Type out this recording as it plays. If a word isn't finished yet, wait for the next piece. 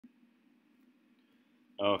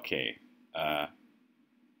Okay. Uh,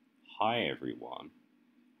 Hi everyone.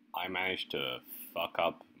 I managed to fuck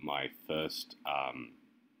up my first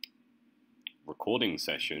recording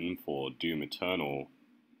session for Doom Eternal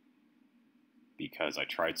because I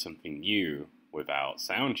tried something new without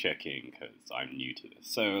sound checking because I'm new to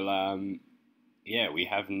this. Yeah, we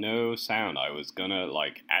have no sound. I was gonna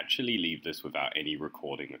actually leave this without any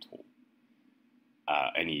recording at all,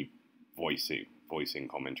 any voicing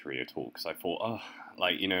commentary at all, because I thought,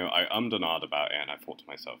 I ummed and ahed about it, and I thought to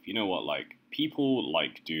myself, you know what, people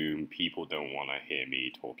like Doom, people don't want to hear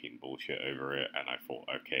me talking bullshit over it, and I thought,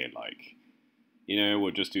 okay,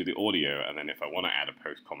 we'll just do the audio, and then if I want to add a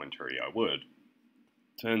post commentary, I would.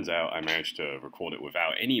 Turns out I managed to record it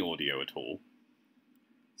without any audio at all.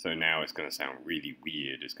 So now it's going to sound really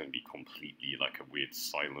weird. It's going to be completely like a weird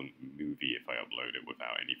silent movie if I upload it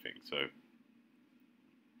without anything. So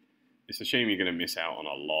it's a shame you're going to miss out on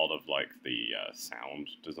a lot of the sound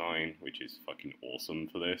design, which is fucking awesome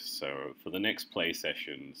for this. So for the next play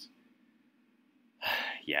sessions,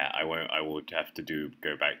 yeah, I would have to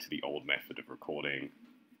go back to the old method of recording.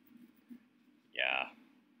 Yeah,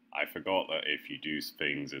 I forgot that if you do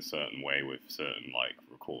things a certain way with certain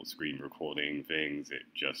screen recording things, it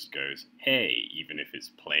just goes, hey, even if it's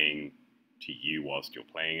playing to you whilst you're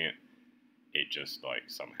playing it, it just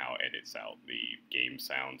somehow edits out the game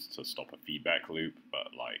sounds to stop a feedback loop, but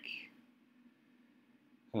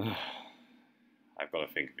I've got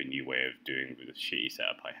to think of a new way of doing with the shitty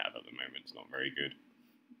setup I have at the moment. It's not very good.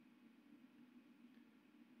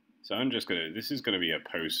 So this is gonna be a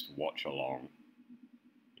post watch along.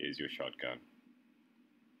 Here's your shotgun.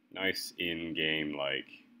 Nice in-game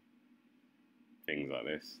things like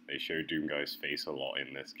this. They show Doomguy's face a lot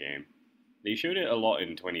in this game. They showed it a lot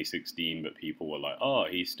in 2016, but people were like, oh,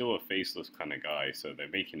 he's still a faceless kind of guy, so they're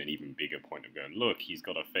making an even bigger point of going, look, he's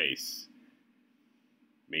got a face.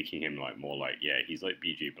 Making him yeah, he's like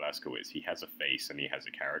BJ Blazkowicz. He has a face and he has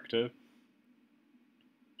a character.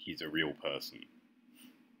 He's a real person.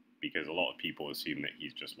 Because a lot of people assume that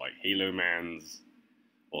he's just like Halo Man's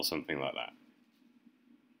or something like that.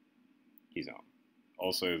 He's not.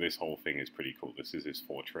 Also, this whole thing is pretty cool. This is his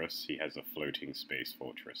fortress. He has a floating space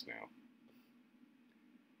fortress now.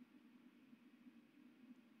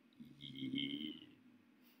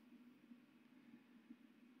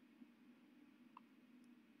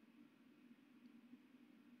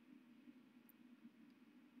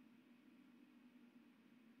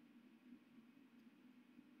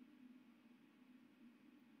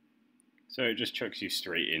 So it just chucks you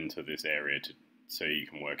straight into this area so you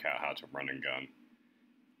can work out how to run and gun.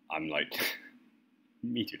 I'm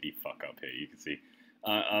immediately fuck up here, you can see.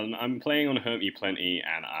 I'm playing on Hurt Me Plenty,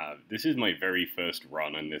 and this is my very first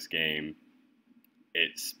run in this game.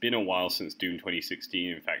 It's been a while since Doom 2016.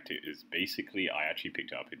 In fact, it is basically, I actually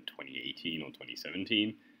picked it up in 2018 or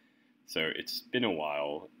 2017. So it's been a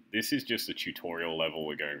while. This is just a tutorial level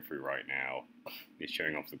we're going through right now. It's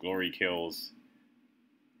showing off the glory kills.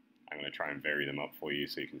 I'm going to try and vary them up for you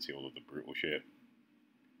so you can see all of the brutal shit.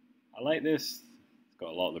 I like this. It's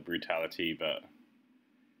got a lot of the brutality, but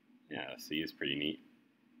yeah, see, it's pretty neat.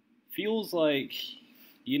 Feels like,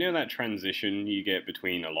 you know that transition you get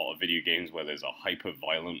between a lot of video games where there's a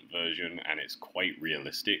hyper-violent version and it's quite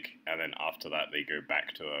realistic, and then after that they go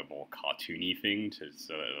back to a more cartoony thing,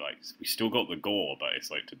 we still got the gore, but it's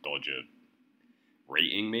to dodge a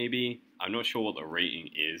rating maybe? I'm not sure what the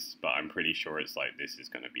rating is, but I'm pretty sure it's this is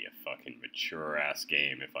going to be a fucking mature-ass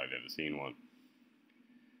game if I've ever seen one.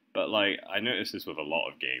 But I noticed this with a lot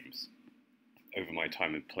of games over my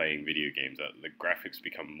time of playing video games, that the graphics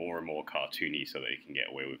become more and more cartoony so they can get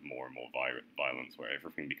away with more and more violence, where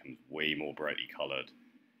everything becomes way more brightly coloured.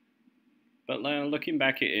 But looking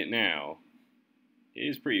back at it now, it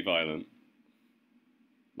is pretty violent.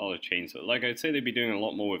 A lot of chainsaw. I'd say they'd be doing a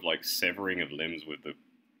lot more with severing of limbs, with the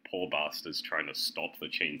poor bastards trying to stop the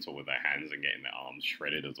chainsaw with their hands and getting their arms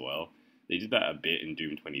shredded as well. They did that a bit in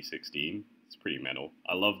Doom 2016. It's pretty metal.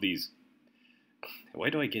 I love these. Where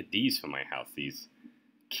do I get these for my house? These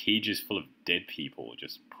cages full of dead people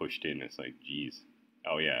just pushed in. It's geez.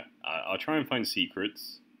 Oh yeah. I'll try and find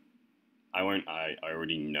secrets. I won't. I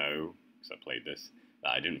already know, because I played this, that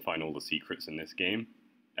I didn't find all the secrets in this game.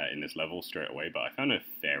 In this level straight away, but I found a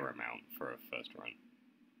fair amount for a first run.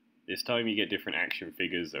 This time you get different action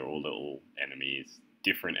figures. They're all little enemies,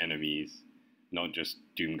 different enemies, not just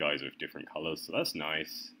Doom guys with different colors, so that's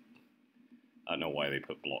nice. I don't know why they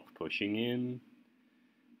put block pushing in.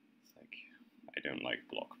 It's I don't like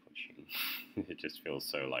block pushing. It just feels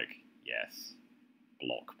so yes,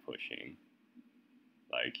 block pushing.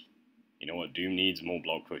 You know what, Doom needs more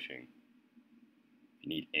block pushing. If you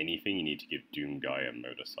need anything, you need to give Doom Guy a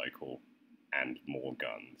motorcycle and more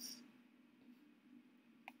guns.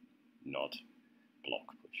 Not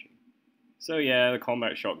block pushing. So yeah, the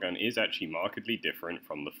combat shotgun is actually markedly different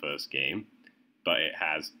from the first game, but it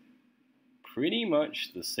has pretty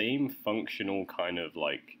much the same functional kind of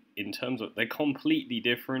like, in terms of, they're completely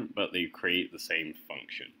different, but they create the same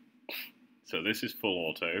function. So this is full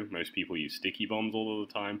auto. Most people use sticky bombs all of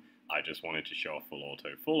the time. I just wanted to show off full auto.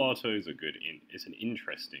 Full auto is it's an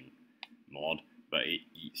interesting mod, but it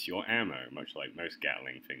eats your ammo, much like most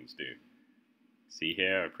Gatling things do. See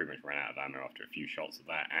here, I pretty much ran out of ammo after a few shots of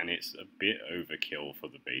that, and it's a bit overkill for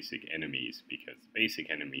the basic enemies, because basic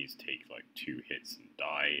enemies take like 2 hits and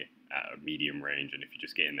die at a medium range, and if you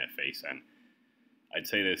just get in their face, and I'd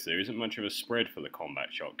say this, there isn't much of a spread for the combat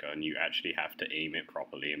shotgun. You actually have to aim it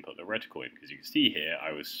properly and put the reticle in, because you can see here,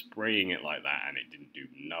 I was spraying it like that and it didn't do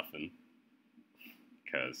nothing,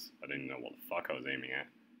 because I didn't know what the fuck I was aiming at.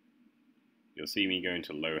 You'll see me go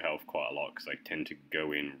into low health quite a lot, because I tend to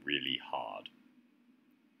go in really hard,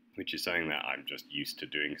 which is something that I'm just used to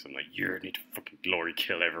doing, so I'm like, you need to fucking glory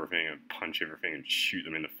kill everything and punch everything and shoot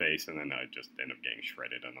them in the face, and then I just end up getting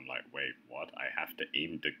shredded, and I'm like, wait, what? I have to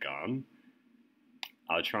aim the gun?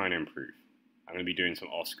 I'll try and improve. I'm going to be doing some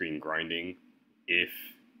off-screen grinding if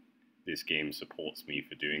this game supports me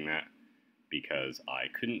for doing that, because I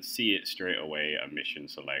couldn't see it straight away, a mission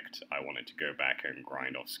select. I wanted to go back and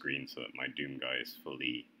grind off-screen so that my Doom Guy is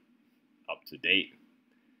fully up to date,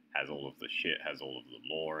 has all of the shit, has all of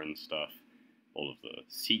the lore and stuff, all of the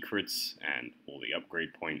secrets and all the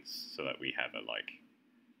upgrade points, so that we have a like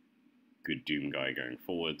good Doom Guy going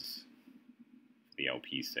forwards for the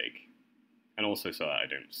LP's sake. And also so that I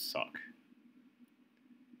don't suck.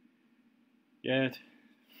 Yeah,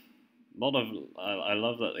 I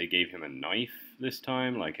love that they gave him a knife this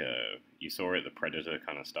time, like you saw it, the Predator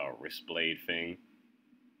kind of style wrist blade thing,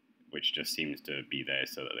 which just seems to be there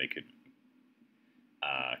so that they could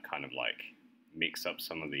kind of like mix up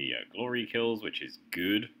some of the glory kills, which is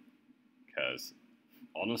good, because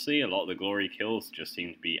honestly, a lot of the glory kills just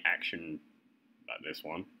seem to be action, like this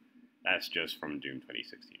one. That's just from Doom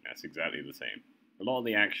 2016. That's exactly the same. A lot of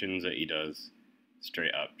the actions that he does,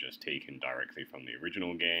 straight up just taken directly from the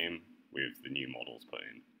original game with the new models put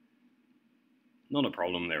in. Not a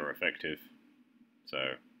problem, they were effective. So,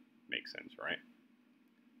 makes sense, right?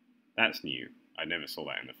 That's new. I never saw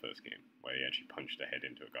that in the first game, where he actually punched a head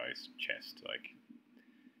into a guy's chest, like.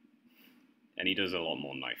 And he does a lot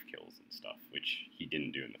more knife kills and stuff, which he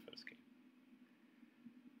didn't do in the first game.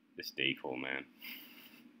 This decor, man.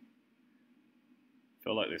 I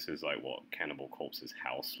feel like this is like what Cannibal Corpse's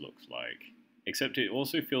house looks like. Except it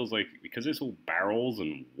also feels like, because it's all barrels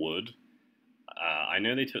and wood, I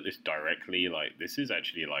know they took this directly, like, this is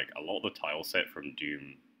actually like a lot of the tile set from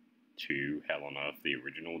Doom 2, Hell on Earth, the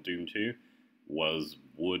original Doom 2, was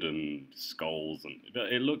wood and skulls, and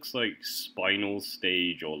it looks like Spinal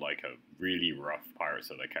Stage or like a really rough Pirates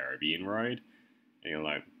of the Caribbean ride, and you're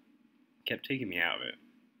like, kept taking me out of it.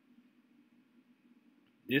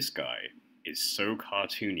 This guy is so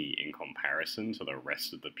cartoony in comparison to the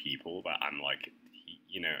rest of the people that I'm like,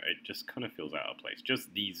 you know, it just kind of feels out of place.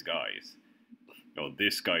 Just these guys, or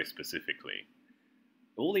this guy specifically.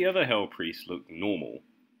 All the other Hell Priests look normal.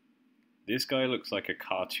 This guy looks like a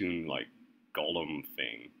cartoon, like, golem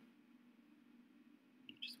thing.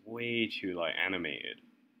 Just way too, like, animated.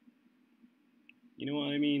 You know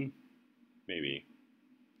what I mean? Maybe.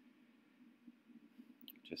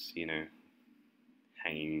 Just, you know,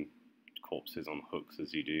 hanging corpses on hooks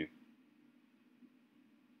as you do.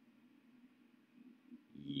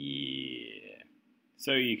 Yeah.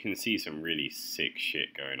 So you can see some really sick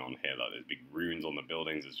shit going on here. Like there's big runes on the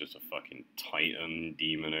buildings. There's just a fucking Titan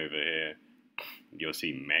demon over here. You'll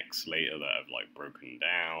see mechs later that have like broken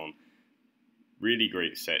down. Really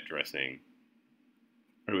great set dressing.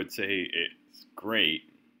 I would say it's great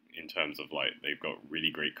in terms of like they've got really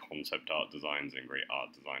great concept art designs and great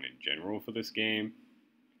art design in general for this game.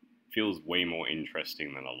 Feels way more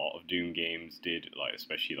interesting than a lot of Doom games did, like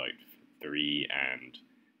especially like 3 and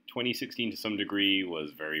 2016 to some degree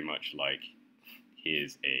was very much like,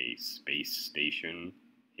 here's a space station,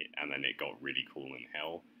 and then it got really cool in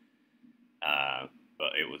hell.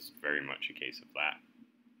 But it was very much a case of that.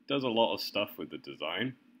 Does a lot of stuff with the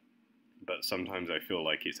design, but sometimes I feel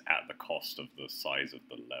like it's at the cost of the size of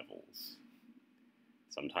the levels.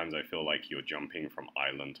 Sometimes I feel like you're jumping from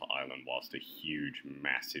island to island whilst a huge,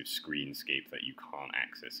 massive screenscape that you can't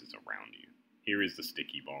access is around you. Here is the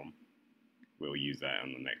sticky bomb. We'll use that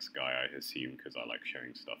on the next guy, I assume, because I like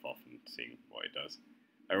showing stuff off and seeing what it does.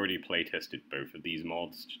 I already play tested both of these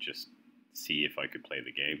mods to just see if I could play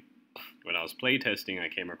the game. when I was playtesting, I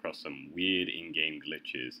came across some weird in-game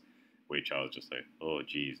glitches, which I was just like, oh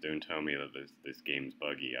geez, don't tell me that this game's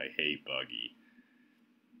buggy. I hate buggy.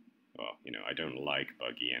 Well, you know, I don't like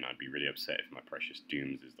buggy, and I'd be really upset if my precious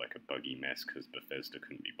Dooms is like a buggy mess because Bethesda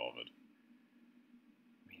couldn't be bothered.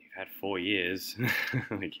 I mean, you've had 4 years,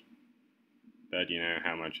 like, but you know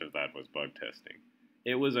how much of that was bug testing.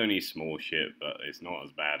 It was only small shit, but it's not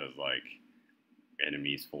as bad as like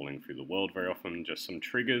enemies falling through the world very often. Just some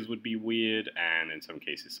triggers would be weird, and in some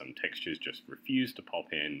cases some textures just refused to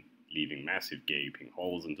pop in, leaving massive gaping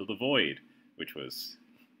holes into the void, which was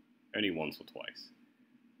only once or twice.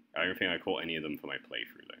 I don't think I caught any of them for my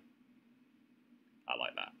playthrough though. I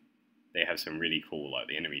like that. They have some really cool, like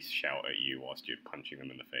the enemies shout at you whilst you're punching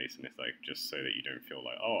them in the face, and it's like just so that you don't feel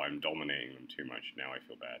like, oh, I'm dominating them too much, now I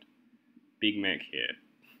feel bad. Big mech here.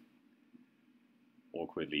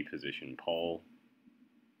 Awkwardly positioned pole.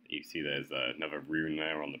 You see there's another rune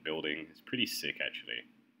there on the building. It's pretty sick actually.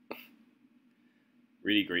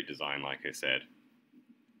 Really great design, like I said.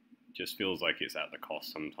 Just feels like it's at the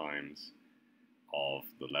cost sometimes of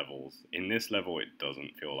the levels. In this level it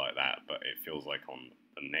doesn't feel like that, but it feels like on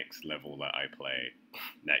the next level that I play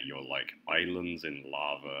that you're like islands in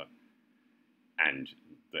lava and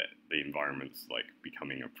the environment's like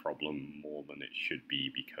becoming a problem more than it should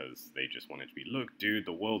be because they just want it to be, look dude,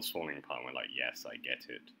 the world's falling apart. And we're like, yes, I get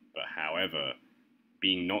it. But however,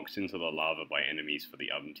 being knocked into the lava by enemies for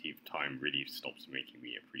the umpteenth time really stops making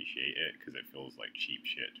me appreciate it because it feels like cheap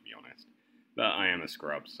shit, to be honest. But I am a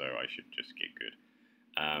scrub, so I should just get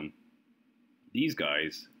good. These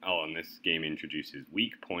guys, oh, and this game introduces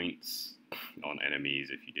weak points on enemies,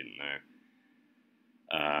 if you didn't know.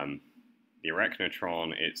 The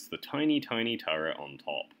Arachnotron, it's the tiny turret on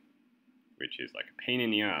top, which is like a pain in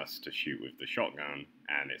the ass to shoot with the shotgun,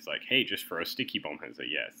 and it's like, hey, just throw a sticky bomb. And it's like,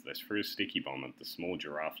 yes, let's throw a sticky bomb at the small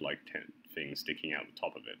giraffe-like thing sticking out the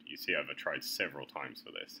top of it. You see, I've tried several times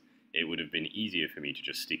for this. It would have been easier for me to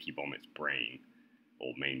just sticky bomb its brain,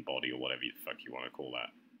 or main body, or whatever the fuck you want to call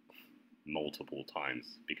that, multiple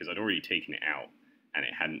times, because I'd already taken it out, and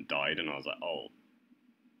it hadn't died, and I was like, oh,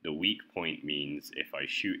 the weak point means if I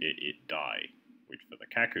shoot it, it die, which for the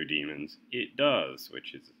Cacodemons, it does,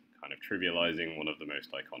 which is kind of trivializing one of the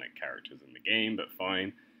most iconic characters in the game, but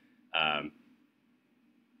fine.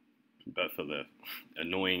 But for the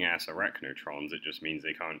annoying-ass Arachnotrons, it just means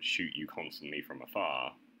they can't shoot you constantly from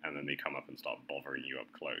afar, and then they come up and start bothering you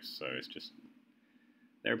up close, so it's just,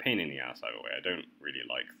 they're a pain in the ass either way. I don't really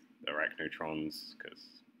like the Arachnotrons,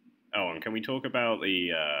 because... Oh, and can we talk about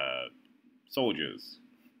the soldiers?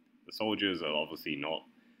 The soldiers are obviously not...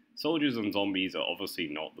 Soldiers and zombies are obviously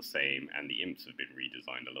not the same, and the imps have been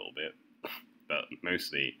redesigned a little bit. But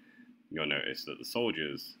mostly, you'll notice that the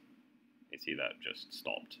soldiers, you see that just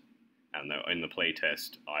stopped. And in the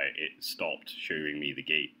playtest, it stopped showing me the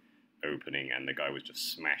gate opening, and the guy was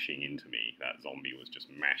just smashing into me. That zombie was just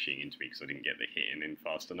mashing into me because I didn't get the hit in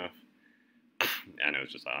fast enough. And it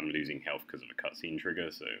was just like, I'm losing health because of a cutscene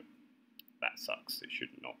trigger, so that sucks. It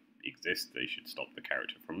should not exist. They should stop the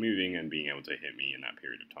character from moving and being able to hit me in that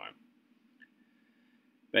period of time.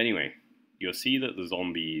 But anyway, you'll see that the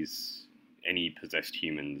zombies, any possessed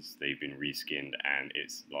humans, they've been reskinned, and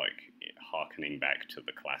it's like harkening back to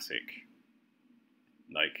the classic,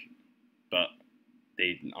 like, but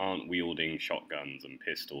they aren't wielding shotguns and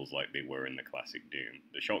pistols like they were in the classic Doom.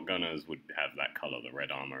 The shotgunners would have that color, the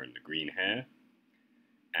red armor and the green hair,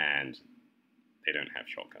 and they don't have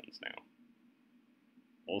shotguns now.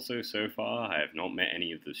 Also, so far, I have not met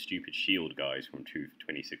any of the stupid shield guys from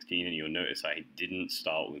 2016, and you'll notice I didn't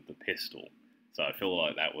start with the pistol. So I feel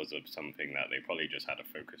like that was something that they probably just had a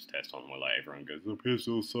focus test on, where like everyone goes, the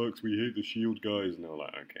pistol sucks, we hate the shield guys, and they're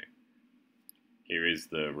like, okay. Here is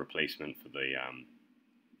the replacement for the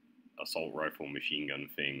assault rifle machine gun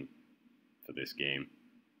thing for this game.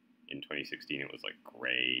 In 2016 it was like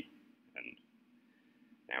grey, and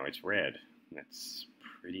now it's red. That's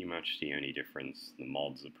pretty much the only difference. The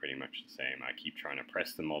mods are pretty much the same. I keep trying to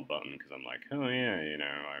press the mod button because I'm like, oh yeah, you know,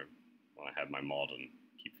 I want to have my mod, and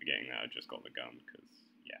keep forgetting that I just got the gun, because,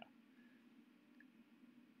 yeah.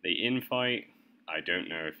 The infight, I don't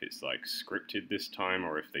know if it's like scripted this time,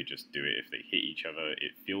 or if they just do it if they hit each other.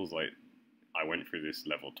 It feels like I went through this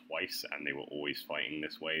level twice, and they were always fighting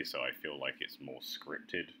this way, so I feel like it's more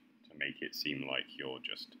scripted to make it seem like you're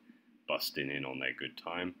just busting in on their good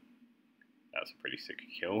time. That's a pretty sick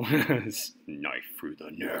kill. Knife through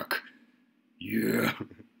the neck. Yeah.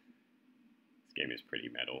 This game is pretty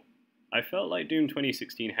metal. I felt like Doom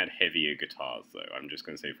 2016 had heavier guitars, though. I'm just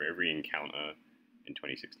going to say, for every encounter in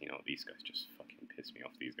 2016, oh, these guys just fucking piss me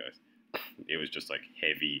off, these guys. It was just like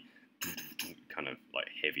heavy kind of like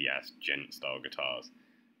heavy ass gent style guitars.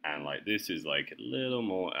 And like this is like a little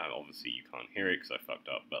more. Obviously you can't hear it because I fucked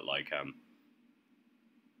up, but like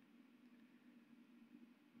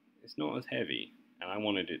it's not as heavy, and I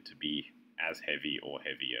wanted it to be as heavy or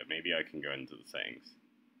heavier. Maybe I can go into the settings.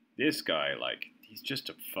 This guy, like, he's just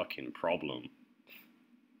a fucking problem.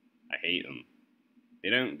 I hate them. They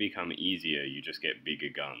don't become easier, you just get bigger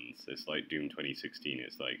guns. It's like Doom 2016,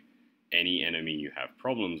 it's like, any enemy you have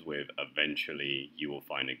problems with, eventually you will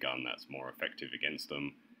find a gun that's more effective against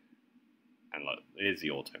them. And like, here's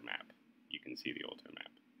the auto map. You can see the auto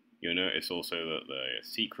map. You'll notice also that the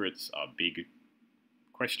secrets are big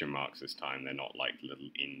question marks this time. They're not like little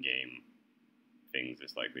in-game things.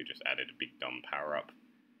 It's like they just added a big dumb power-up,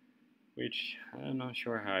 which I'm not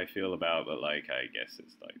sure how I feel about, but like, I guess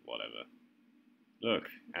it's like, whatever. Look,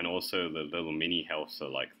 and also the little mini healths are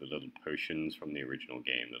like the little potions from the original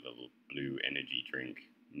game, the little blue energy drink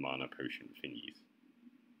mana potion thingies.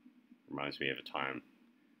 Reminds me of a time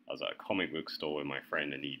I was at a comic book store with my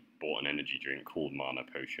friend and he bought an energy drink called Mana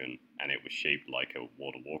Potion, and it was shaped like a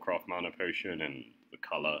World of Warcraft Mana Potion, and the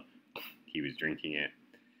color, he was drinking it,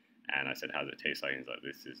 and I said, how's it taste like? And he's like,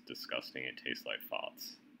 this is disgusting, it tastes like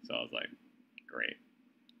farts. So I was like, great.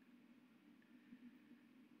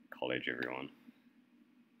 College, everyone.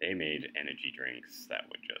 They made energy drinks that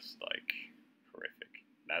were just like horrific.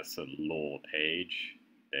 That's a lore page.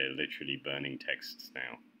 They're literally burning texts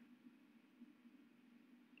now.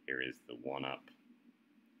 Here is the 1-up.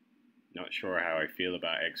 Not sure how I feel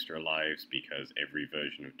about extra lives because every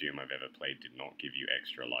version of Doom I've ever played did not give you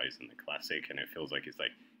extra lives in the classic, and it feels like it's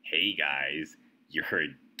like, hey guys, you're a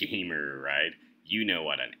gamer, right? You know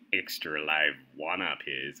what an extra life 1-up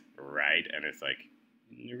is, right? And it's like,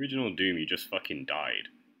 in the original Doom, you just fucking died.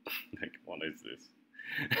 Like, what is this?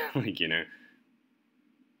 Like, you know,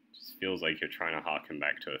 just feels like you're trying to harken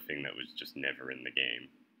back to a thing that was just never in the game.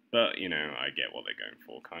 But, you know, I get what they're going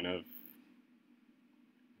for, kind of.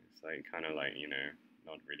 It's like, kind of like, you know,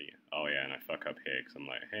 not really. Oh yeah, and I fuck up here, because I'm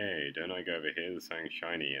like, hey, don't I go over here, there's something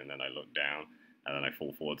shiny, and then I look down, and then I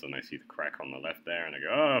fall forwards, and I see the crack on the left there, and I go,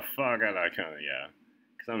 oh, fuck, I can't, yeah.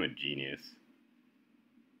 Because I'm a genius.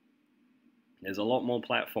 There's a lot more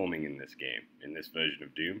platforming in this game, in this version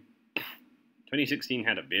of Doom. 2016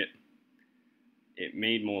 had a bit. It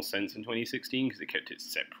made more sense in 2016 because it kept it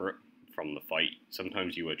separate from the fight.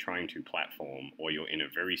 Sometimes you were trying to platform, or you're in a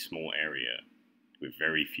very small area with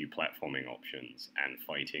very few platforming options and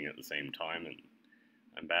fighting at the same time, and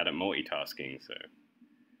I'm bad at multitasking, so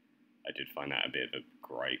I did find that a bit of a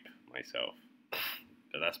gripe myself.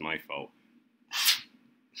 But that's my fault.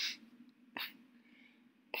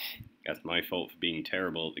 That's my fault for being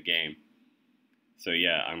terrible at the game. So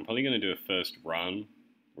yeah, I'm probably going to do a first run,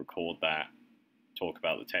 record that, talk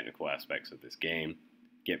about the technical aspects of this game,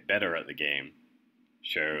 get better at the game,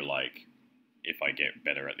 show like, if I get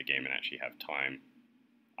better at the game and actually have time,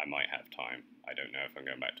 I might have time. I don't know if I'm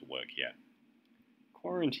going back to work yet.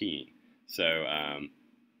 Quarantine. So,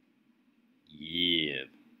 yeah,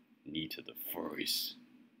 knee to the face.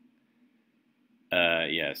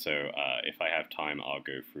 Yeah, so if I have time, I'll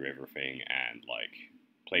go through everything and like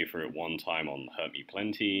play through it one time on Hurt Me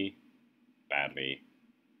Plenty, badly,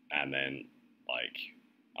 and then like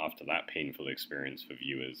after that painful experience for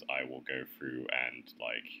viewers, I will go through and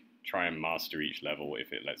like try and master each level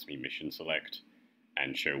if it lets me mission select,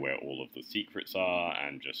 and show where all of the secrets are,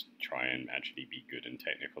 and just try and actually be good and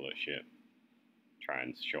technical at shit. Try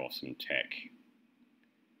and show off some tech.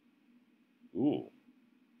 Ooh,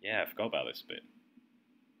 yeah, I forgot about this bit.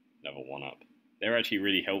 Another 1-up. They're actually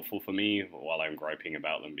really helpful for me while I'm griping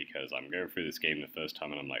about them, because I'm going through this game the first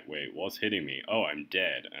time and I'm like, wait, what's hitting me? Oh, I'm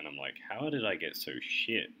dead. And I'm like, how did I get so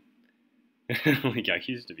shit? Like, I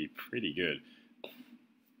used to be pretty good.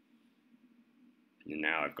 And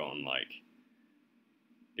now I've gotten like,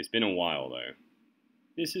 it's been a while though.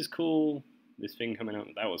 This is cool. This thing coming up,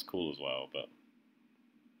 that was cool as well, but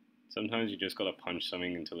sometimes you just gotta punch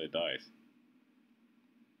something until it dies.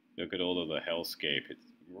 Look at all of the hellscape. It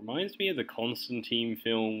reminds me of the Constantine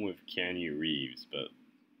film with Keanu Reeves, but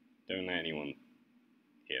don't let anyone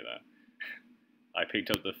hear that. I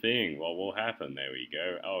picked up the thing. What will happen? There we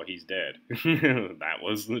go. Oh, he's dead. That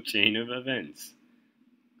was the chain of events.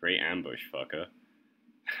 Great ambush, fucker.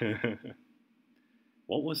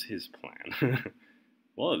 What was his plan?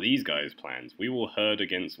 What are these guys' plans? We will herd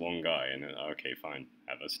against one guy, and then, okay, fine,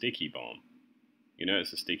 have a sticky bomb. You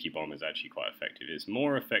notice a sticky bomb is actually quite effective. It's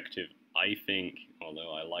more effective, I think,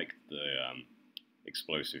 although I like the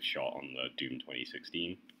explosive shot on the Doom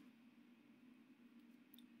 2016.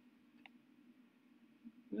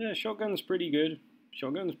 Yeah, shotgun's pretty good.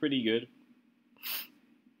 Shotgun's pretty good.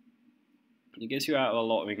 It gets you out of a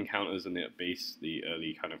lot of encounters in the base, the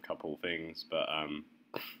early kind of couple things, but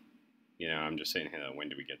you know, I'm just sitting here, when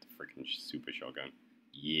do we get the freaking super shotgun?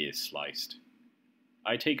 Yeah, sliced.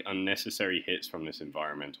 I take unnecessary hits from this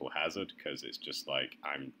environmental hazard because it's just like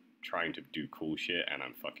I'm trying to do cool shit and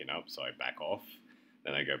I'm fucking up, so I back off.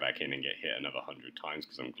 Then I go back in and get hit another 100 times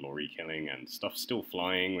because I'm glory killing, and stuff's still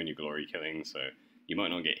flying when you're glory killing, so you might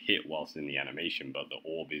not get hit whilst in the animation, but the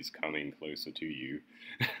orb is coming closer to you.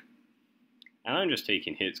 And I'm just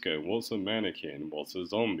taking hits going, what's a mannequin? What's a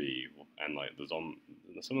zombie? And like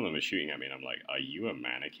some of them are shooting at me and I'm like, are you a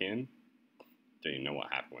mannequin? Don't even know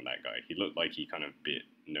what happened with that guy. He looked like he kind of bit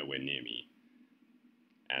nowhere near me.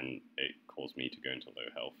 And it caused me to go into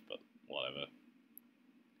low health, but whatever.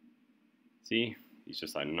 See? He's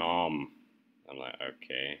just like, nom. I'm like,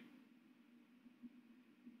 okay.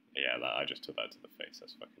 Yeah, I just took that to the face.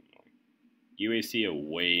 That's fucking annoying. UAC are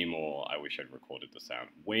way more, I wish I'd recorded the sound,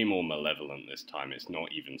 way more malevolent this time. It's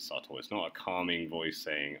not even subtle. It's not a calming voice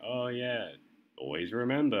saying, oh yeah, always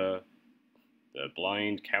remember, the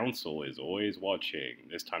blind council is always watching.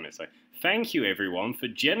 This time it's like, thank you everyone for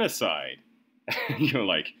genocide. You're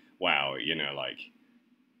like, wow, you know, like,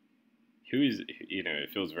 who is, you know,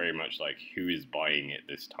 it feels very much like who is buying it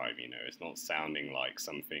this time, you know. It's not sounding like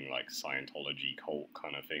something like Scientology cult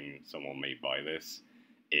kind of thing, someone may buy this.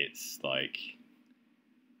 It's like,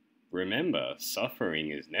 remember,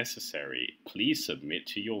 suffering is necessary. Please submit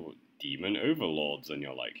to your demon overlords. And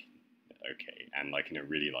you're like, okay. And like in a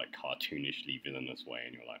really like cartoonishly villainous way.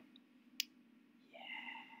 And you're like, yeah,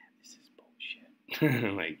 this is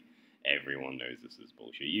bullshit. Like, everyone knows this is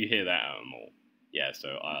bullshit. You hear that at them all. Yeah,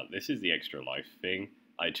 so this is the extra life thing.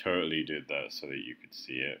 I totally did that so that you could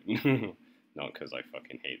see it. Not because I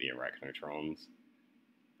fucking hate the Arachnotrons.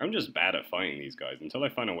 I'm just bad at fighting these guys until I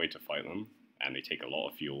find a way to fight them, and they take a lot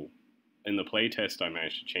of fuel. In the playtest, I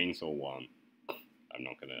managed to chainsaw one. I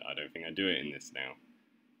don't think I do it in this now.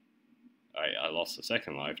 I lost the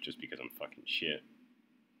second life just because I'm fucking shit.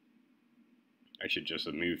 I should just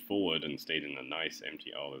have moved forward and stayed in the nice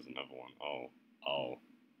empty, oh, there's another one. Oh,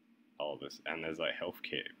 and there's like health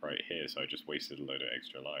kit right here, so I just wasted a load of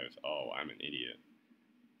extra lives. Oh, I'm an idiot.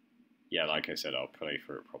 Yeah, like I said, I'll play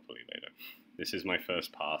through it properly later. This is my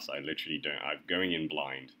first pass. I'm going in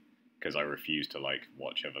blind because I refuse to like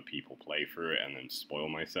watch other people play through it and then spoil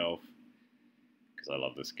myself because I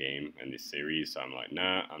love this game and this series. So I'm like,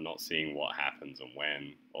 nah, I'm not seeing what happens and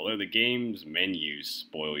when. Although the game's menus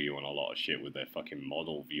spoil you on a lot of shit with their fucking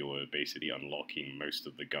model viewer basically unlocking most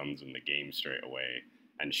of the guns in the game straight away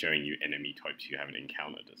and showing you enemy types you haven't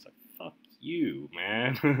encountered. It's like, fuck you,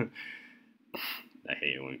 man. I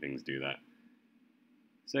hate it when things do that.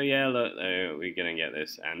 So yeah, look, we're gonna get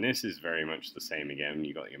this, and this is very much the same again.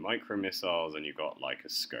 You got your micro missiles, and you got like a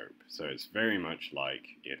scope. So it's very much like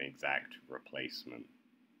an exact replacement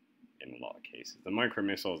in a lot of cases. The micro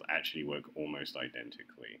missiles actually work almost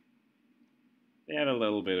identically. They have a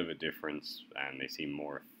little bit of a difference, and they seem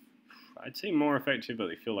more, I'd say more effective, but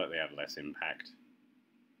they feel like they have less impact.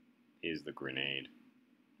 Here's the grenade.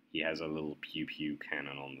 He has a little pew-pew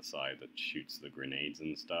cannon on the side that shoots the grenades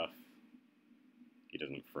and stuff. He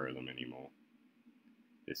doesn't throw them anymore.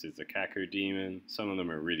 This is the Caco Demon. Some of them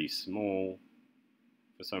are really small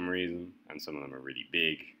for some reason, and some of them are really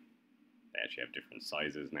big. They actually have different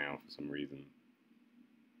sizes now for some reason.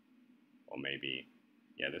 Or maybe,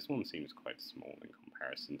 yeah, this one seems quite small in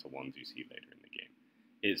comparison to ones you see later in the game.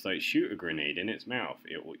 It's like, shoot a grenade in its mouth.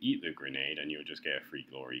 It will eat the grenade and you'll just get a free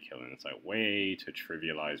glory kill. And it's like, way to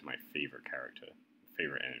trivialize my favorite character,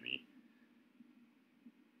 favorite enemy.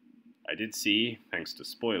 I did see, thanks to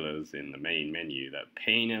spoilers in the main menu, that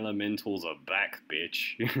pain elementals are back,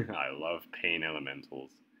 bitch. I love pain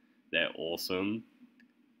elementals. They're awesome.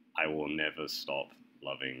 I will never stop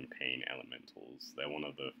loving pain elementals. They're one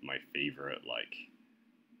of my favorite, like,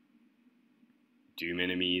 Doom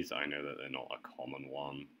enemies. I know that they're not a common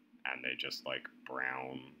one, and they're just like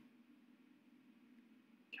brown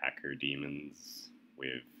Caco demons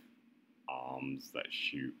with arms that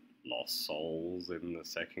shoot lost souls in the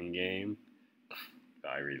second game.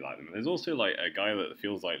 I really like them. There's also like a guy that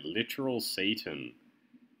feels like literal Satan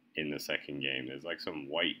in the second game. There's like some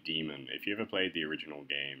white demon. If you ever played the original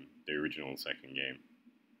game, the original second game,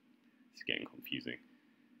 it's getting confusing.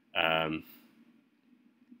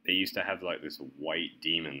 They used to have like this white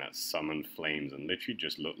demon that summoned flames and literally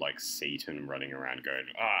just looked like Satan running around going,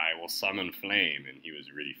 I will summon flame, and he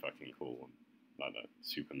was really fucking cool. Like that,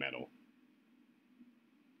 super metal.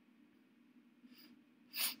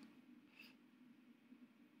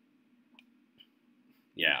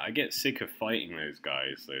 Yeah, I get sick of fighting those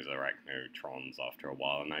guys, those arachnotrons, after a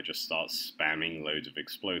while, and I just start spamming loads of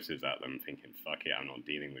explosives at them, thinking, fuck it, I'm not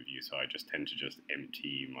dealing with you, so I just tend to just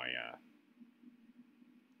empty my,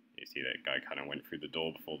 you see that guy kind of went through the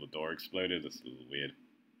door before the door exploded? That's a little weird.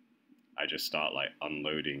 I just start, like,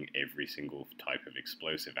 unloading every single type of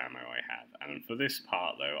explosive ammo I have. And for this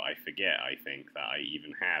part, though, I forget, I think, that I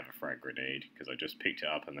even have a frag grenade, because I just picked it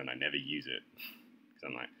up and then I never use it. Because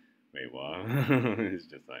I'm like, wait, what? It's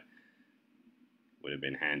just like, would have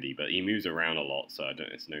been handy. But he moves around a lot, so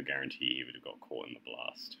it's no guarantee he would have got caught in the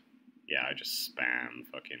blast. Yeah, I just spam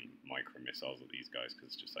fucking micro missiles at these guys,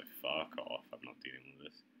 because it's just like, fuck off, I'm not dealing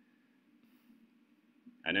with this.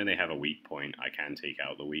 I know they have a weak point. I can take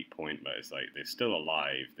out the weak point, but it's like they're still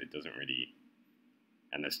alive. It doesn't really...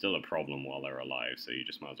 And there's still a problem while they're alive, so you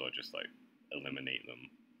just might as well just, like, eliminate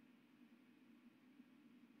them.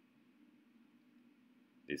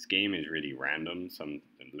 This game is really random.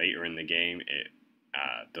 Later in the game, it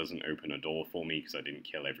doesn't open a door for me because I didn't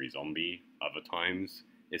kill every zombie. Other times,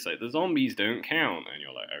 it's like, the zombies don't count. And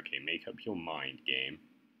you're like, okay, make up your mind, game.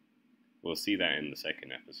 We'll see that in the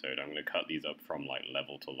second episode. I'm going to cut these up from, like,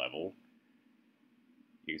 level to level.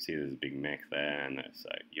 You can see there's a big mech there, and it's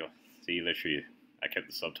like, see, literally, I kept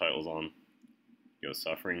the subtitles on. Your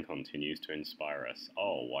suffering continues to inspire us.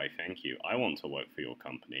 Oh, why thank you. I want to work for your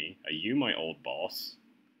company. Are you my old boss?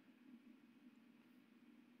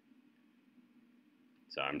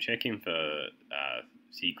 So I'm checking for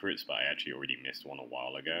secrets, but I actually already missed one a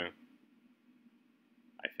while ago.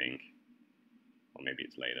 I think. Or maybe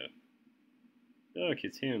it's later. Look,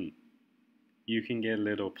 it's him. You can get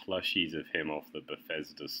little plushies of him off the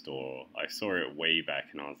Bethesda store. I saw it way back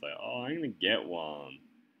and I was like, oh, I'm gonna get one.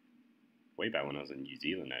 Way back when I was in New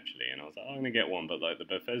Zealand, actually, and I was like, oh, I'm gonna get one, but like the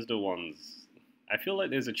Bethesda ones, I feel like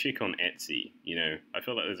there's a chick on Etsy, you know? I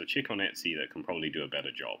feel like there's a chick on Etsy that can probably do a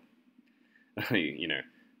better job. You know,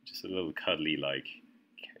 just a little cuddly, like,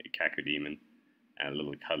 Cacodemon, and a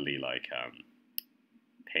little cuddly, like,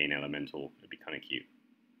 Pain Elemental. It'd be kind of cute.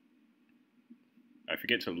 I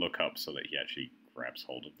forget to look up so that he actually grabs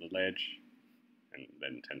hold of the ledge, and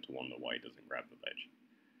then tend to wonder why he doesn't grab the ledge.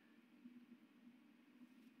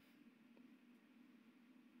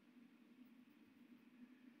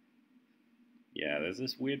 Yeah, there's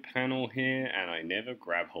this weird panel here, and I never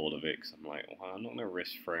grab hold of it, because I'm like, well, I'm not going to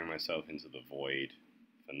risk throwing myself into the void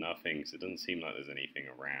for nothing, because it doesn't seem like there's anything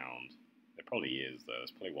around. There probably is, though.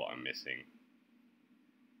 That's probably what I'm missing.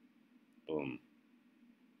 Boom.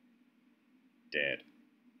 Dead.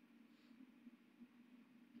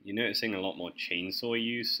 You're noticing a lot more chainsaw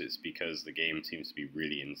use. It's because the game seems to be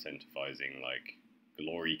really incentivizing, like,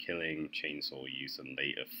 glory killing, chainsaw use, and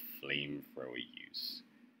later flamethrower use.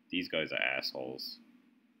 These guys are assholes.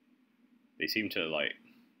 They seem to, like,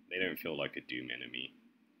 they don't feel like a Doom enemy.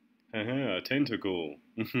 Haha, a tentacle!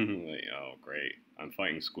 Like, oh, great. I'm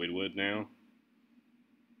fighting Squidward now.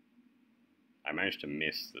 I managed to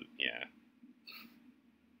miss the, yeah.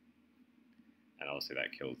 And obviously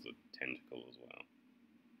that kills the tentacle as well.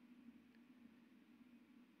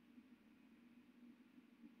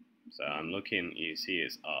 So I'm looking, you see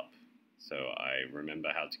it's up. So I remember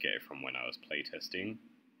how to get it from when I was playtesting.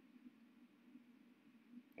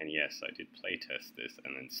 And yes, I did playtest this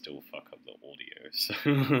and then still fuck up the audio, so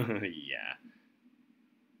yeah.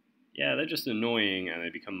 Yeah, they're just annoying, and they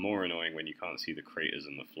become more annoying when you can't see the craters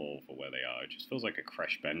in the floor for where they are. It just feels like a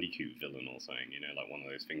Crash Bandicoot villain or something, you know, like one of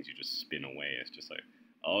those things you just spin away. It's just like,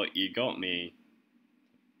 oh, you got me,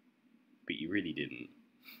 but you really didn't.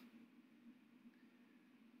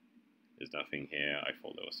 There's nothing here. I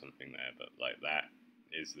thought there was something there, but like that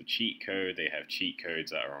is the cheat code. They have cheat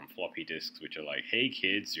codes that are on floppy disks, which are like, hey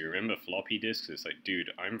kids, do you remember floppy disks? It's like,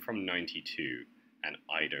 dude, I'm from 92 and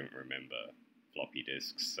I don't remember floppy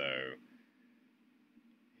disks, so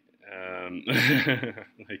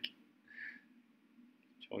like,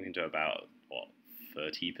 talking to about, what,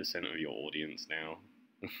 30% of your audience now?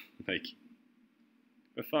 Like,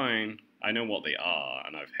 but fine, I know what they are,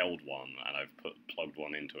 and I've held one, and I've plugged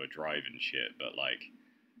one into a drive and shit, but like,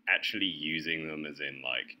 actually using them as in,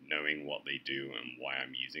 like, knowing what they do and why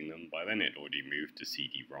I'm using them, by then it already moved to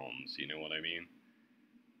CD-ROMs, you know what I mean?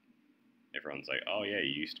 Everyone's like, oh yeah,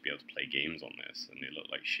 you used to be able to play games on this, and they look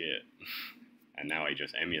like shit. And now I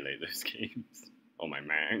just emulate those games on my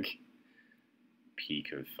Mac.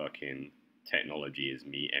 Peak of fucking technology is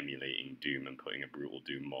me emulating Doom and putting a brutal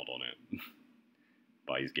Doom mod on it.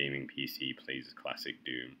 Buys gaming PC, plays classic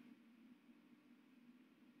Doom.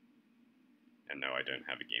 And no, I don't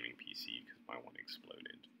have a gaming PC because my one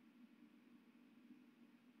exploded.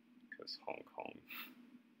 Because Hong Kong.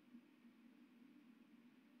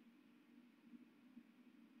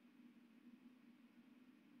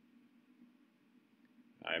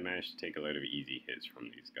 managed to take a load of easy hits from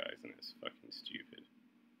these guys, and it's fucking stupid.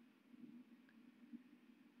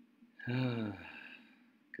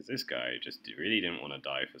 Because this guy just really didn't want to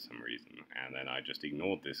die for some reason, and then I just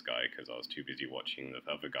ignored this guy because I was too busy watching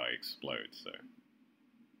the other guy explode, so...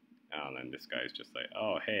 And then this guy's just like,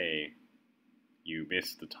 oh hey, you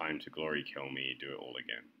missed the time to glory kill me, do it all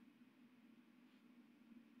again.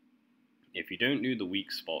 If you don't do the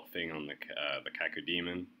weak spot thing on the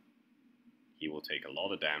Cacodemon, he will take a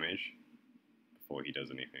lot of damage before he does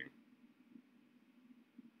anything.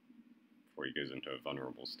 Before he goes into a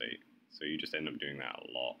vulnerable state. So you just end up doing that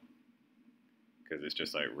a lot. Because it's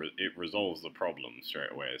just like, it resolves the problem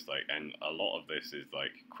straight away. It's like, and a lot of this is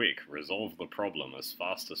like, quick, resolve the problem as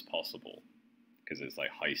fast as possible. Because it's like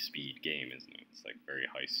high speed game, isn't it? It's like very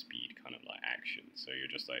high speed kind of like action. So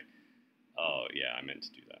you're just like, oh yeah, I meant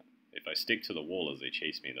to do that. If I stick to the wall as they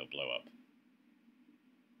chase me, they'll blow up.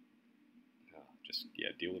 Oh, just, yeah,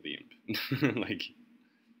 deal with the imp. Like,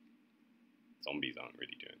 zombies aren't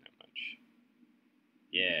really doing that much.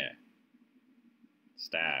 Yeah.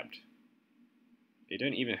 Stabbed. They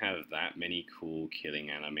don't even have that many cool killing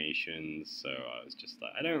animations, so I was just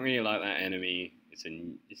like, I don't really like that enemy. It's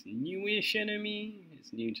a newish enemy.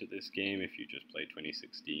 It's new to this game if you just played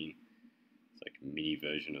 2016. It's like a mini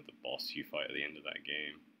version of the boss you fight at the end of that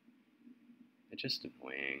game. They're just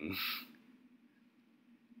annoying.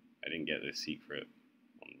 I didn't get the secret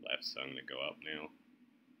on the left, so I'm going to go up now.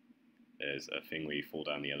 There's a thing where you fall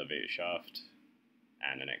down the elevator shaft,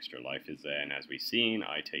 and an extra life is there, and as we've seen,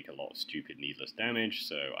 I take a lot of stupid, needless damage,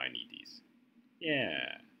 so I need these.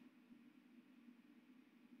 Yeah.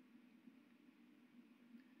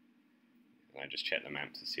 And I just check the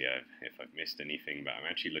map to see if I've missed anything, but I'm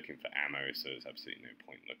actually looking for ammo, so there's absolutely no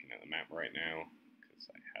point looking at the map right now, because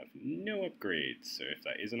I have no upgrades, so if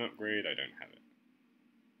that is an upgrade, I don't have it.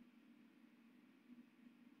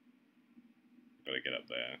 Gotta get up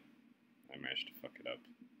there. I managed to fuck it up.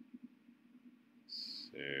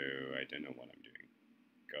 So, I don't know what I'm doing.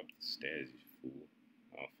 Go up the stairs, you fool.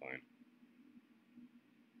 Oh, fine.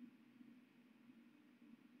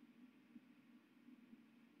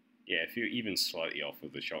 Yeah, if you're even slightly off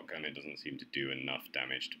with the shotgun, it doesn't seem to do enough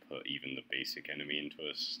damage to put even the basic enemy into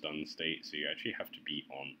a stun state, so you actually have to be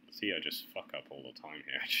on... See, I just fuck up all the time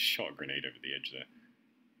here. I just shot a grenade over the edge there.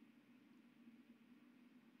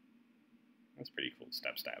 That's pretty cool.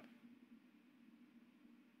 Stab, stab.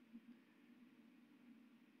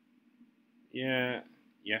 Yeah,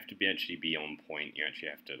 you have to actually be on point. You actually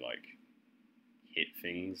have to, like, hit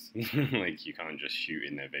things. Like, you can't just shoot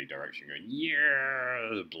in their vague direction going,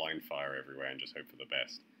 yeah, blind fire everywhere and just hope for the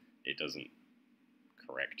best. It doesn't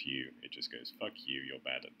correct you. It just goes, fuck you, you're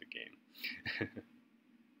bad at the game.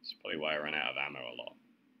 That's probably why I run out of ammo a lot.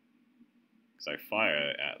 Because I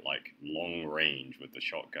fire at, like, long range with the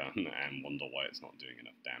shotgun and wonder why it's not doing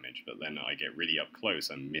enough damage. But then I get really up close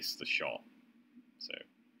and miss the shot. So...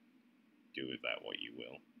 do with that what you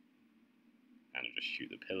will. And I just shoot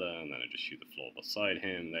the pillar, and then I just shoot the floor beside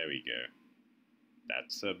him. There we go.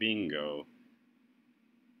 That's a bingo.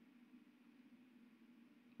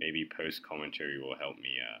 Maybe post-commentary will help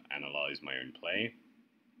me analyze my own play.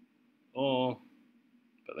 Or,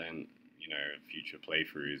 but then, you know, future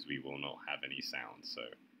playthroughs, we will not have any sound, so...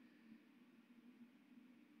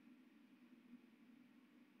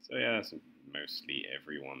 So yeah, that's mostly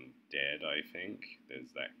everyone dead, I think.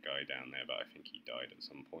 There's that guy down there, but I think he died at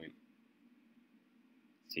some point.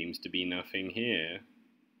 Seems to be nothing here.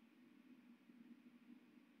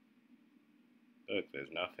 Look,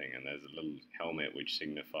 there's nothing, and there's a little helmet which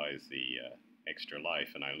signifies the extra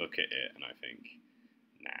life, and I look at it and I think,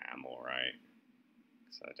 nah, I'm alright.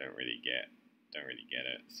 So I don't really get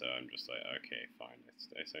it, so I'm just like, okay, fine,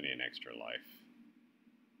 it's only an extra life.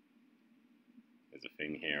 There's a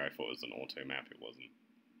thing here, I thought it was an auto map, it wasn't.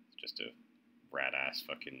 It's just a rad-ass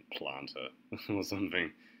fucking planter or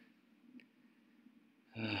something.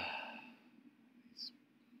 These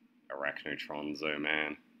arachnotrons though,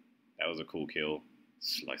 man. That was a cool kill.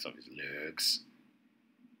 Slice off his legs.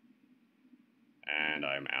 And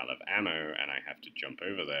I'm out of ammo, and I have to jump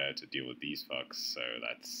over there to deal with these fucks, so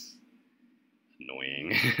that's annoying.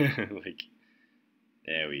 Like,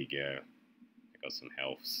 there we go. I got some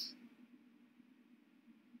healths.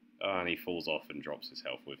 Oh, and he falls off and drops his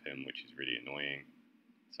health with him, which is really annoying.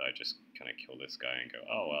 So I just kind of kill this guy and go,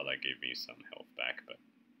 oh, well, that gave me some health back, but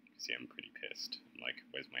you can see I'm pretty pissed. I'm like,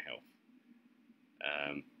 where's my health?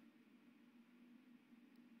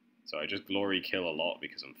 So I just glory kill a lot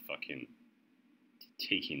because I'm fucking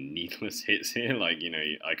taking needless hits here. Like, you know,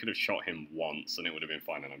 I could have shot him once and it would have been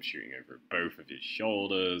fine, and I'm shooting over both of his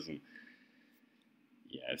shoulders, and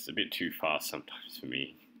yeah, it's a bit too fast sometimes for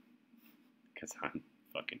me. Because I'm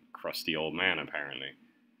fucking crusty old man, apparently.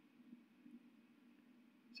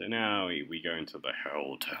 So now we go into the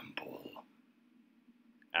Hell Temple.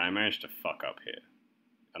 And I managed to fuck up here.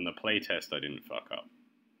 And the playtest I didn't fuck up.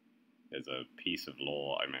 There's a piece of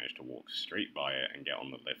lore, I managed to walk straight by it and get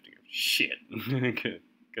on the left and go, shit.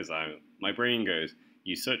 Because my brain goes,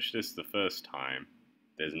 you searched this the first time,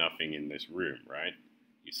 there's nothing in this room, right?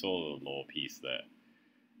 You saw the lore piece there.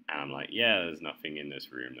 And I'm like, yeah, there's nothing in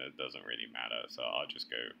this room, that doesn't really matter, so I'll just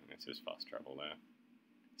go, and it says fast travel there.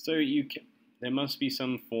 So there must be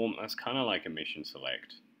some form, that's kind of like a mission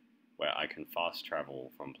select, where I can fast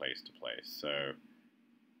travel from place to place, so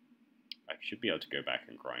I should be able to go back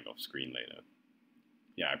and grind off screen later.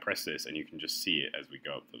 Yeah, I press this and you can just see it as we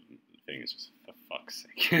go up the thing. It's just, for fuck's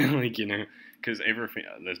sake. Like, you know, because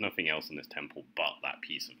there's nothing else in this temple but that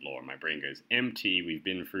piece of lore. My brain goes, empty, we've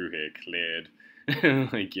been through here, cleared.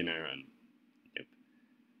 Like, you know, and yep.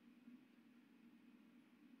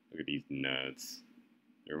 Look at these nerds.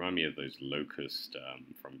 They remind me of those locusts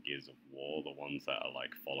from Gears of War, the ones that are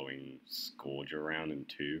like following Scourge around in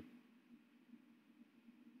 2.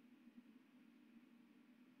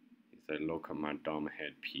 Look at my dumb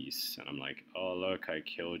headpiece, and I'm like, oh look, I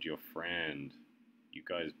killed your friend. You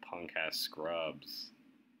guys punk ass scrubs.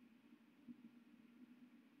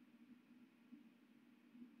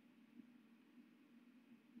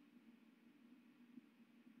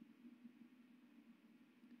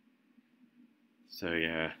 So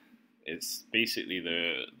yeah, it's basically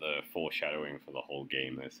the foreshadowing for the whole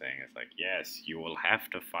game. They're saying it's like, yes, you will have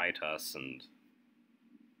to fight us, and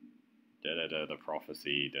da-da-da, the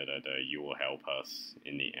prophecy, da-da-da, you will help us.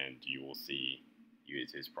 In the end, you will see,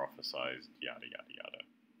 it is prophesied, yada, yada, yada.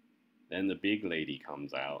 Then the big lady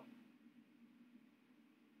comes out.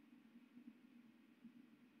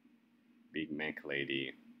 Big mech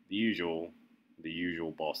lady. The usual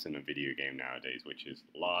boss in a video game nowadays, which is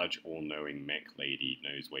large, all-knowing mech lady,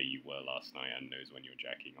 knows where you were last night and knows when you're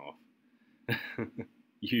jacking off.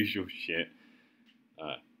 Usual shit.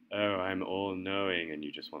 Oh, I'm all-knowing, and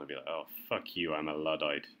you just want to be like, oh, fuck you, I'm a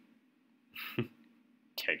Luddite.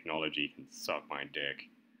 Technology can suck my dick.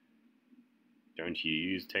 Don't you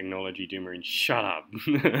use technology, Doomerine? Shut up!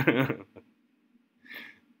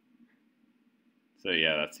 So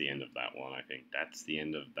yeah, that's the end of that one, I think. That's the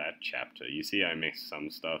end of that chapter. You see, I missed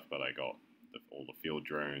some stuff, but I got all the field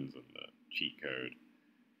drones and the cheat code.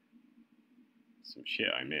 Some shit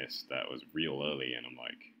I missed that was real early, and I'm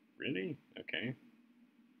like, really? Okay.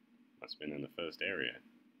 Must have been in the first area.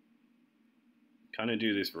 Kind of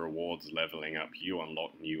do this rewards leveling up. You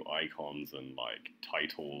unlock new icons and like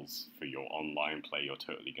titles for your online play. You're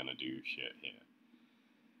totally gonna do shit here.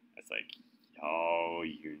 It's like, oh,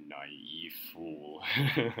 you naive fool.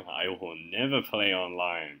 I will never play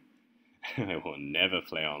online. I will never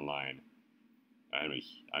play online.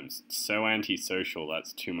 I'm so antisocial,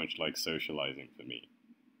 that's too much like socializing for me.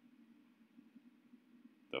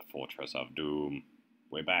 The Fortress of Doom.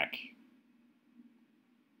 We're back.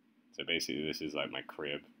 So basically this is like my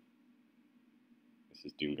crib. This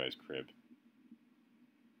is Doom Guy's crib.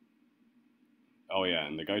 Oh yeah,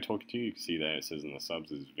 and the guy talking to you, you can see there it says in the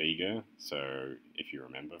subs is Vega. So if you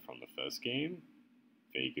remember from the first game,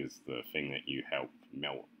 Vega's the thing that you help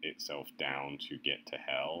melt itself down to get to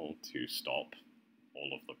hell to stop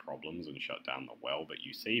all of the problems and shut down the well, but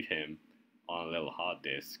you save him on a little hard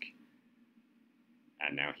disk.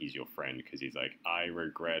 And now he's your friend, because he's like, I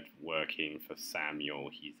regret working for Samuel,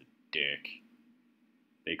 he's a dick.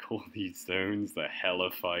 They call these zones the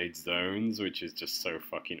hellified zones, which is just so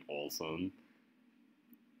fucking awesome.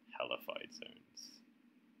 Hellified zones.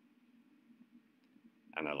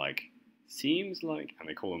 And they're like, seems like, and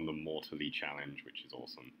they call them the Mortally Challenge, which is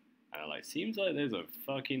awesome. And they're like, seems like there's a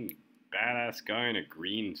fucking badass guy in a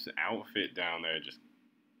green outfit down there just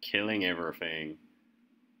killing everything.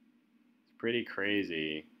 Pretty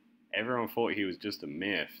crazy. Everyone thought he was just a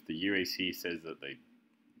myth. The UAC says that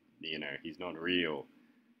he's not real.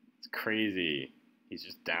 It's crazy. He's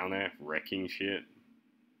just down there wrecking shit.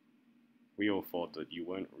 We all thought that you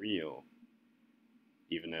weren't real.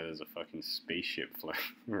 Even though there's a fucking spaceship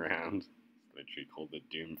floating around. It's literally called the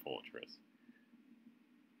Doom Fortress.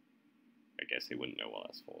 I guess they wouldn't know what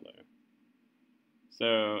that's for though.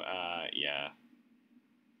 So, yeah.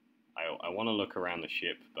 I want to look around the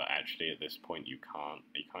ship, but actually at this point you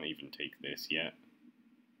can't even take this yet.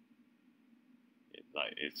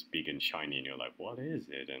 It's big and shiny and you're like, what is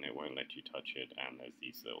it? And it won't let you touch it, and there's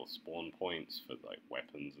these little spawn points for like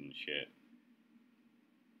weapons and shit.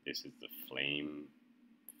 This is the flame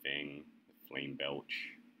thing, the flame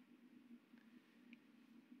belch.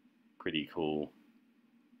 Pretty cool.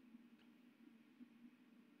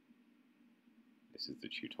 is the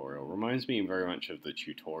tutorial. Reminds me very much of the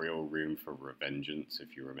tutorial room for Revengeance,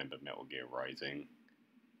 if you remember Metal Gear Rising.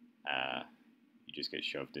 You just get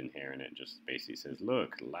shoved in here and it just basically says,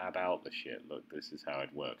 look, lab out the shit. Look, this is how it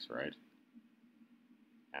works, right?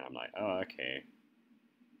 And I'm like, oh, okay.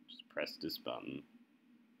 Just press this button.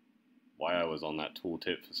 Why I was on that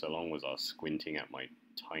tooltip for so long was I was squinting at my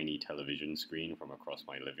tiny television screen from across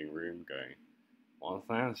my living room going, what's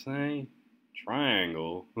that say?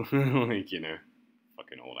 Triangle? Like, you know,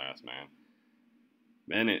 fucking old ass man.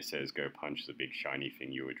 Then it says go punch the big shiny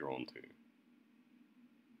thing you were drawn to.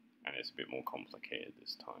 And it's a bit more complicated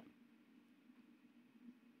this time.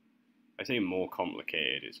 I say more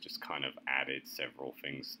complicated, it's just kind of added several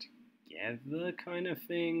things together kind of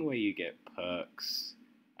thing, where you get perks.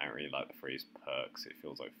 I don't really like the phrase perks, it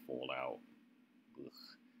feels like Fallout. Ugh,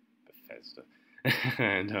 Bethesda.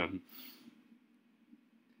 And,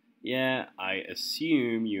 yeah, I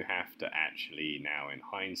assume you have to actually now, in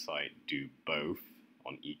hindsight, do both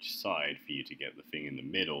on each side for you to get the thing in the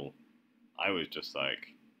middle. I was just like,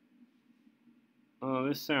 oh,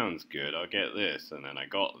 this sounds good, I'll get this, and then I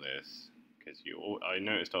got this, because I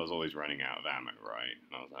noticed I was always running out of ammo, right?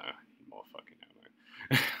 And I was like, oh, I need more fucking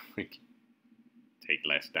ammo. Like, take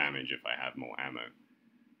less damage if I have more ammo.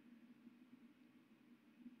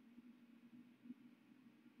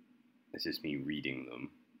 This is me reading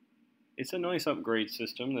them. It's a nice upgrade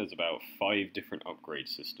system. There's about 5 different upgrade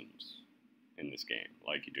systems in this game.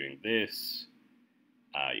 Like, you're doing this,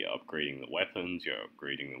 you're upgrading the weapons, you're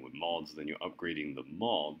upgrading them with mods, then you're upgrading the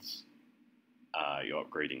mods, you're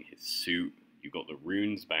upgrading his suit, you got the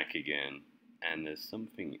runes back again, and there's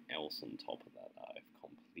something else on top of that I've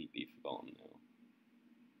completely forgotten now.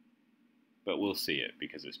 But we'll see it,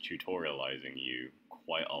 because it's tutorializing you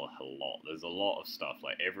quite a lot. There's a lot of stuff,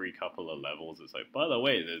 like every couple of levels it's like, by the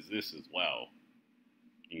way, there's this as well.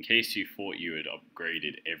 In case you thought you had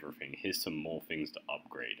upgraded everything, here's some more things to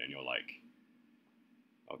upgrade, and you're like,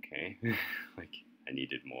 okay, like, I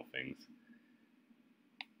needed more things.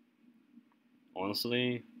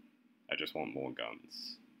 Honestly, I just want more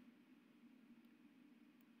guns.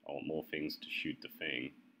 I want more things to shoot the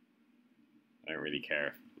thing. I don't really care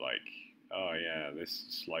if, like, oh yeah,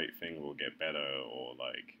 this slight thing will get better, or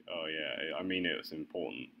like, oh yeah, I mean it's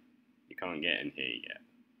important. You can't get in here yet.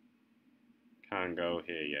 Can't go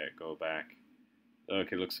here yet, go back.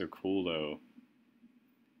 Look, it looks so cool though.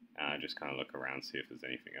 And I just kind of look around, see if there's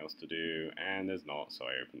anything else to do, and there's not, so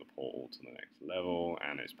I open the portal to the next level,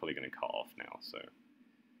 and it's probably going to cut off now, so.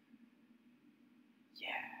 Yeah.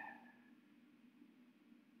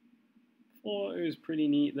 Thought it was pretty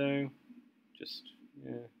neat though. Just,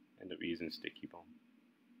 yeah, end up using sticky bomb.